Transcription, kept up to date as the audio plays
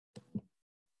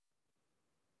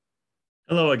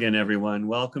Hello again, everyone.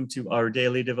 Welcome to our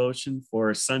daily devotion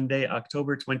for Sunday,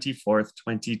 October 24th,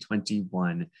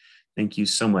 2021. Thank you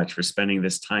so much for spending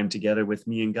this time together with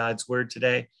me in God's Word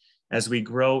today as we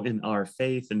grow in our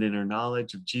faith and in our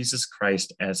knowledge of Jesus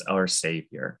Christ as our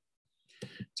Savior.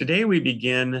 Today we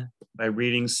begin by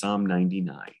reading Psalm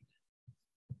 99.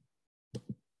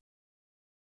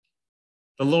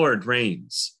 The Lord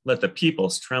reigns, let the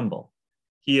peoples tremble.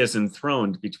 He is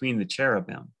enthroned between the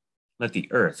cherubim, let the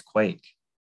earth quake.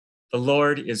 The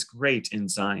Lord is great in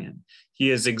Zion.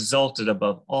 He is exalted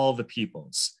above all the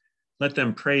peoples. Let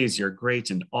them praise your great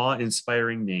and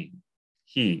awe-inspiring name.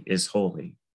 He is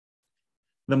holy.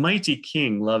 The mighty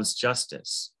King loves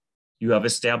justice. You have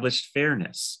established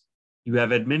fairness. You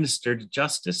have administered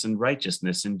justice and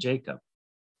righteousness in Jacob.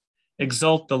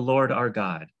 Exalt the Lord our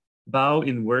God. Bow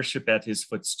in worship at his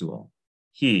footstool.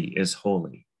 He is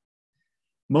holy.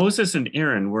 Moses and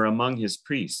Aaron were among his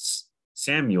priests.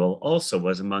 Samuel also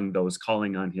was among those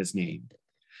calling on his name.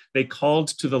 They called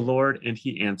to the Lord, and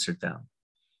he answered them.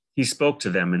 He spoke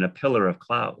to them in a pillar of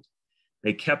cloud.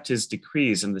 They kept his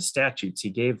decrees and the statutes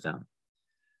he gave them.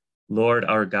 Lord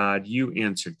our God, you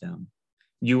answered them.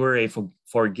 You were a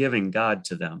forgiving God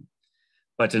to them,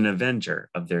 but an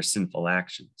avenger of their sinful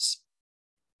actions.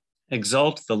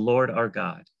 Exalt the Lord our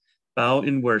God. Bow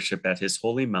in worship at his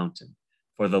holy mountain,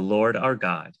 for the Lord our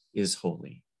God is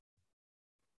holy.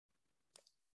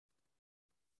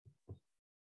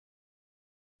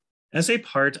 As a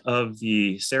part of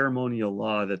the ceremonial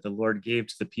law that the Lord gave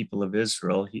to the people of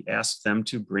Israel, he asked them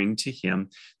to bring to him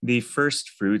the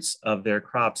first fruits of their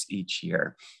crops each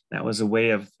year. That was a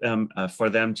way for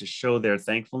them to show their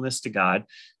thankfulness to God,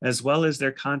 as well as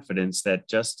their confidence that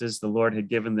just as the Lord had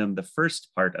given them the first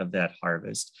part of that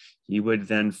harvest, he would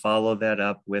then follow that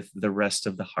up with the rest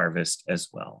of the harvest as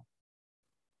well.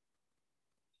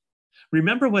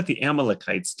 Remember what the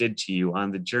Amalekites did to you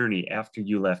on the journey after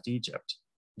you left Egypt.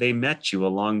 They met you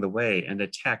along the way and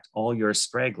attacked all your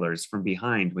stragglers from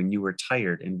behind when you were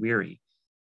tired and weary.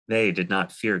 They did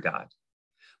not fear God.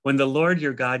 When the Lord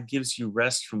your God gives you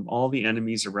rest from all the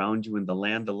enemies around you in the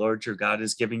land the Lord your God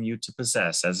is giving you to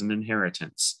possess as an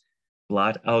inheritance,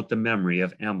 blot out the memory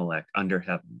of Amalek under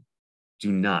heaven.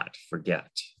 Do not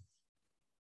forget.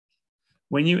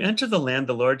 When you enter the land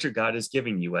the Lord your God is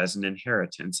giving you as an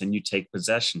inheritance and you take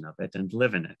possession of it and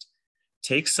live in it,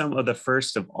 take some of the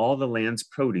first of all the land's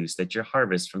produce that you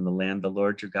harvest from the land the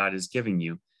Lord your God is giving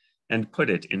you, and put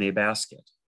it in a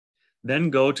basket. Then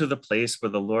go to the place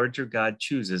where the Lord your God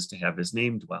chooses to have his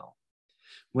name dwell.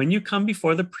 When you come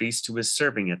before the priest who is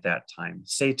serving at that time,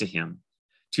 say to him,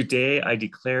 "Today I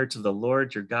declare to the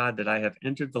Lord your God that I have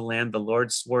entered the land the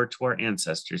Lord swore to our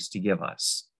ancestors to give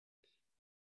us."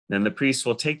 Then the priest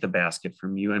will take the basket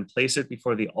from you and place it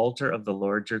before the altar of the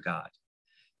Lord your God.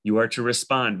 You are to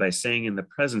respond by saying in the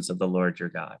presence of the Lord your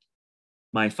God,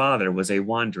 "My father was a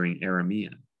wandering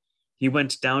Aramean. He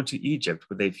went down to Egypt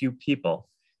with a few people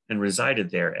and resided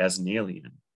there as an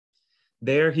alien.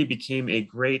 There he became a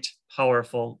great,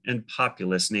 powerful, and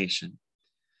populous nation.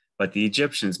 But the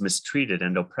Egyptians mistreated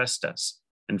and oppressed us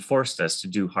and forced us to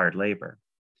do hard labor.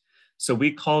 So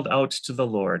we called out to the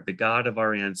Lord, the God of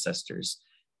our ancestors,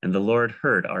 and the Lord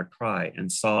heard our cry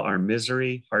and saw our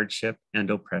misery, hardship,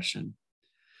 and oppression.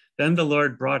 Then the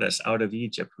Lord brought us out of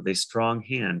Egypt with a strong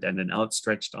hand and an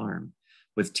outstretched arm,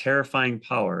 with terrifying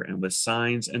power and with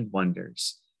signs and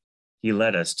wonders. He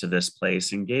led us to this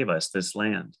place and gave us this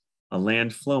land, a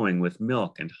land flowing with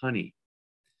milk and honey.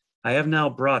 I have now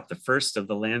brought the first of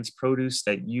the land's produce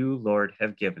that you, Lord,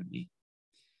 have given me."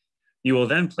 You will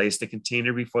then place the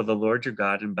container before the Lord your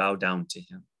God and bow down to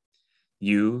him.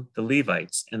 You, the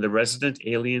Levites, and the resident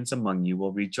aliens among you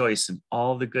will rejoice in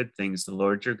all the good things the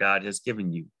Lord your God has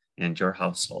given you and your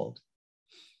household.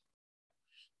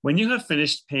 When you have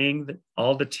finished paying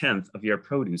all the 10th of your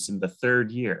produce in the third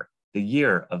year, the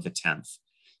year of the 10th,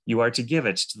 you are to give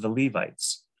it to the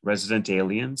Levites, resident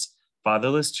aliens,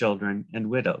 fatherless children, and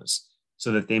widows,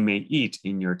 so that they may eat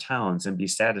in your towns and be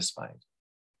satisfied.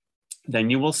 Then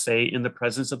you will say in the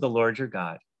presence of the Lord your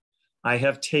God, "I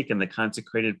have taken the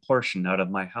consecrated portion out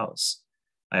of my house.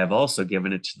 I have also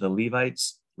given it to the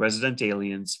Levites, resident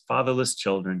aliens, fatherless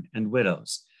children, and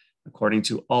widows, according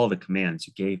to all the commands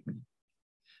you gave me.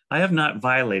 I have not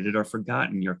violated or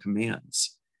forgotten your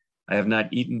commands. I have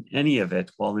not eaten any of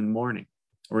it while in mourning,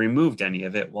 or removed any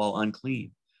of it while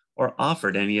unclean, or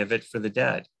offered any of it for the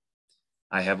dead.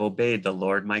 I have obeyed the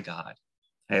Lord my God.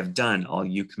 I have done all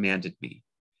you commanded me.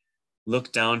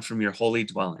 Look down from your holy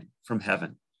dwelling, from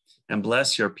heaven, and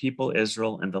bless your people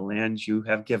Israel and the land you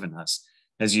have given us,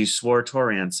 as you swore to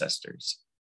our ancestors,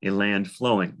 a land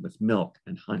flowing with milk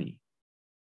and honey."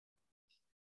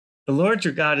 The Lord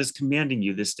your God is commanding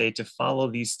you this day to follow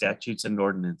these statutes and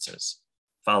ordinances.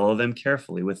 Follow them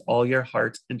carefully with all your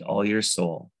heart and all your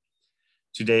soul.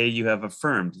 Today you have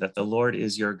affirmed that the Lord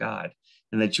is your God,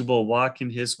 and that you will walk in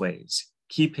his ways,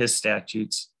 keep his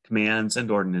statutes, commands,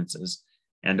 and ordinances,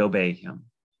 and obey him.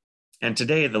 And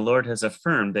today the Lord has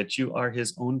affirmed that you are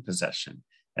his own possession,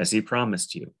 as he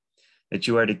promised you, that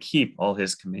you are to keep all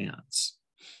his commands,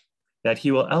 that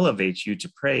he will elevate you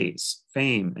to praise,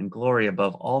 fame, and glory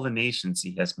above all the nations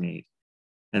he has made,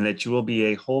 and that you will be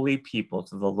a holy people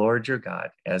to the Lord your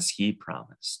God, as he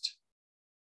promised.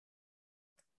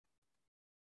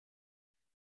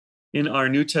 In our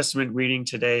New Testament reading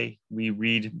today, we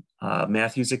read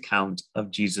Matthew's account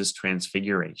of Jesus'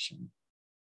 transfiguration.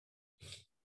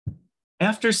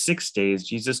 After 6 days,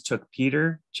 Jesus took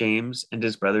Peter, James, and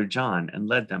his brother John and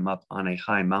led them up on a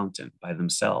high mountain by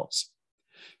themselves.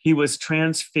 He was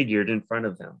transfigured in front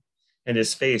of them, and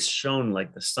his face shone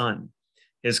like the sun.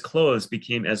 His clothes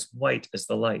became as white as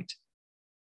the light.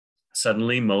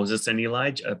 Suddenly, Moses and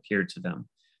Elijah appeared to them,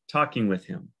 talking with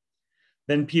him.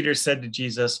 Then Peter said to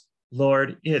Jesus,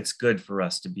 "Lord, it's good for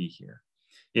us to be here.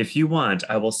 If you want,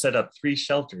 I will set up 3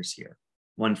 shelters here,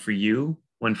 one for you,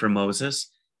 one for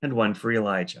Moses, and one for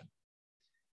Elijah."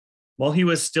 While he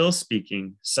was still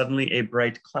speaking, suddenly a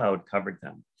bright cloud covered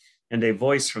them, and a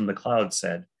voice from the cloud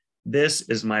said, "This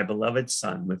is my beloved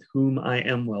Son, with whom I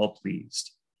am well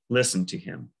pleased. Listen to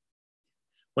him."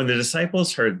 When the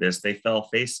disciples heard this, they fell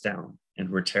face down and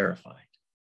were terrified.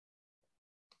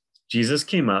 Jesus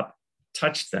came up,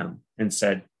 touched them, and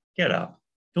said, "Get up,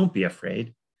 don't be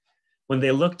afraid." When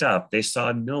they looked up, they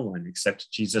saw no one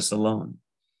except Jesus alone.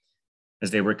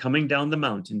 As they were coming down the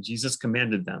mountain, Jesus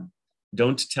commanded them,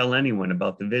 "Don't tell anyone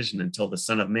about the vision until the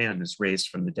Son of Man is raised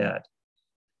from the dead."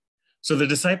 So the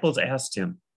disciples asked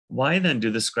him, "Why then do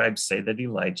the scribes say that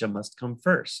Elijah must come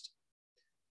first?"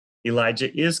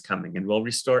 "Elijah is coming and will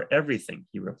restore everything,"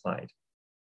 he replied.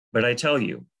 "But I tell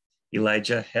you,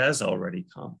 Elijah has already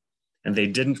come, and they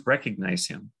didn't recognize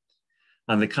him.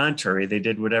 On the contrary, they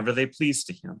did whatever they pleased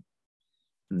to him.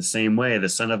 In the same way, the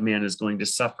Son of Man is going to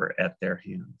suffer at their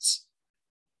hands."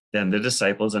 Then the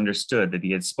disciples understood that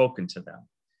he had spoken to them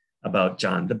about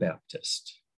John the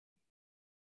Baptist.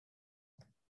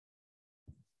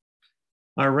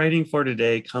 Our writing for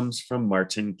today comes from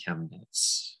Martin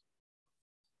Chemnitz.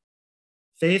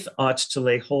 Faith ought to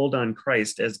lay hold on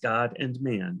Christ as God and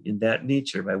man in that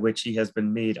nature by which he has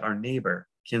been made our neighbor,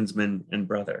 kinsman, and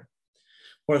brother.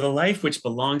 For the life which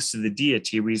belongs to the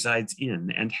deity resides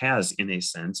in, and has, in a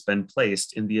sense, been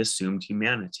placed in the assumed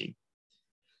humanity.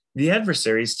 The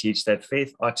adversaries teach that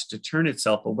faith ought to turn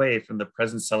itself away from the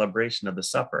present celebration of the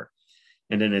supper,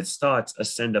 and in its thoughts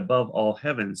ascend above all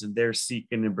heavens and there seek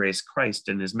and embrace Christ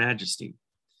in his majesty.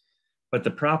 But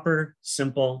the proper,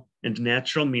 simple, and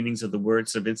natural meanings of the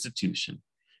words of institution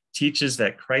teaches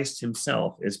that Christ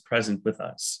himself is present with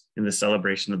us in the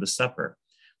celebration of the supper,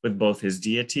 with both his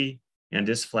deity and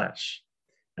his flesh,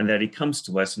 and that he comes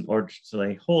to us in order to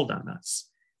lay hold on us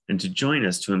and to join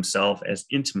us to himself as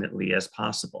intimately as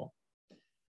possible.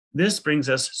 This brings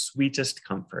us sweetest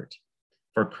comfort,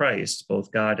 for Christ,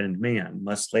 both God and man,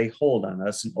 must lay hold on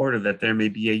us in order that there may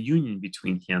be a union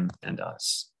between him and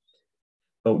us.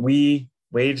 But we,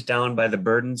 weighed down by the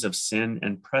burdens of sin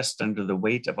and pressed under the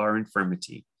weight of our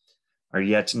infirmity, are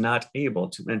yet not able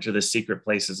to enter the secret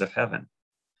places of heaven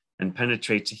and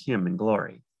penetrate to him in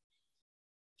glory.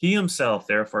 He himself,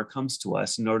 therefore, comes to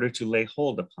us in order to lay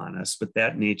hold upon us with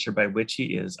that nature by which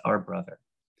he is our brother.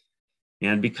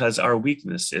 And because our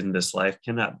weakness in this life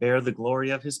cannot bear the glory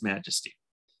of his majesty,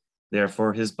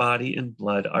 therefore his body and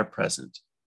blood are present,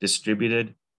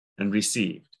 distributed and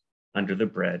received under the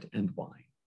bread and wine.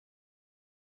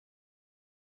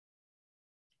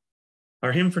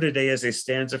 Our hymn for today is a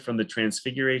stanza from the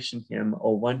Transfiguration hymn,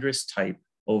 "O Wondrous Type,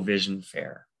 O Vision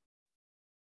Fair."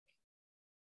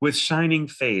 With shining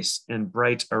face and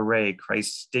bright array,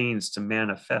 Christ deigns to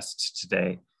manifest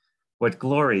today. What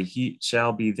glory he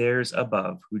shall be theirs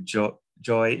above, who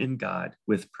joy in God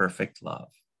with perfect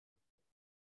love.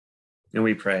 And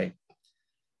we pray,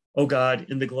 O God,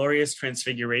 in the glorious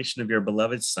transfiguration of your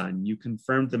beloved Son, you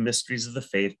confirmed the mysteries of the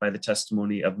faith by the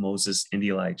testimony of Moses and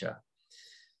Elijah.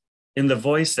 In the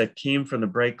voice that came from the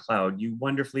bright cloud, you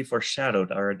wonderfully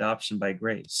foreshadowed our adoption by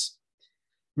grace.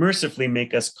 Mercifully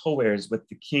make us co-heirs with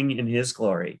the King in his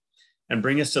glory, and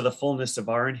bring us to the fullness of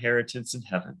our inheritance in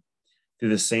heaven, through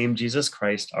the same Jesus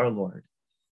Christ our Lord,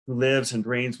 who lives and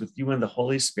reigns with you in the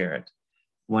Holy Spirit,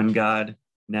 one God,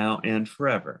 now and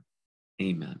forever.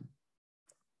 Amen.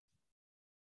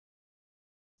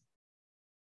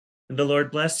 And the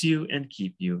Lord bless you and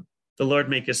keep you. The Lord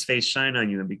make his face shine on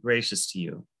you and be gracious to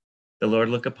you. The Lord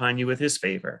look upon you with his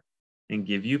favor and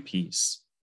give you peace.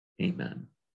 Amen.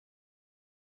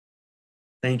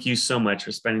 Thank you so much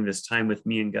for spending this time with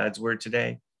me in God's word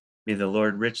today. May the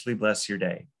Lord richly bless your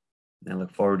day. And I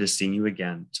look forward to seeing you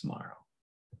again tomorrow.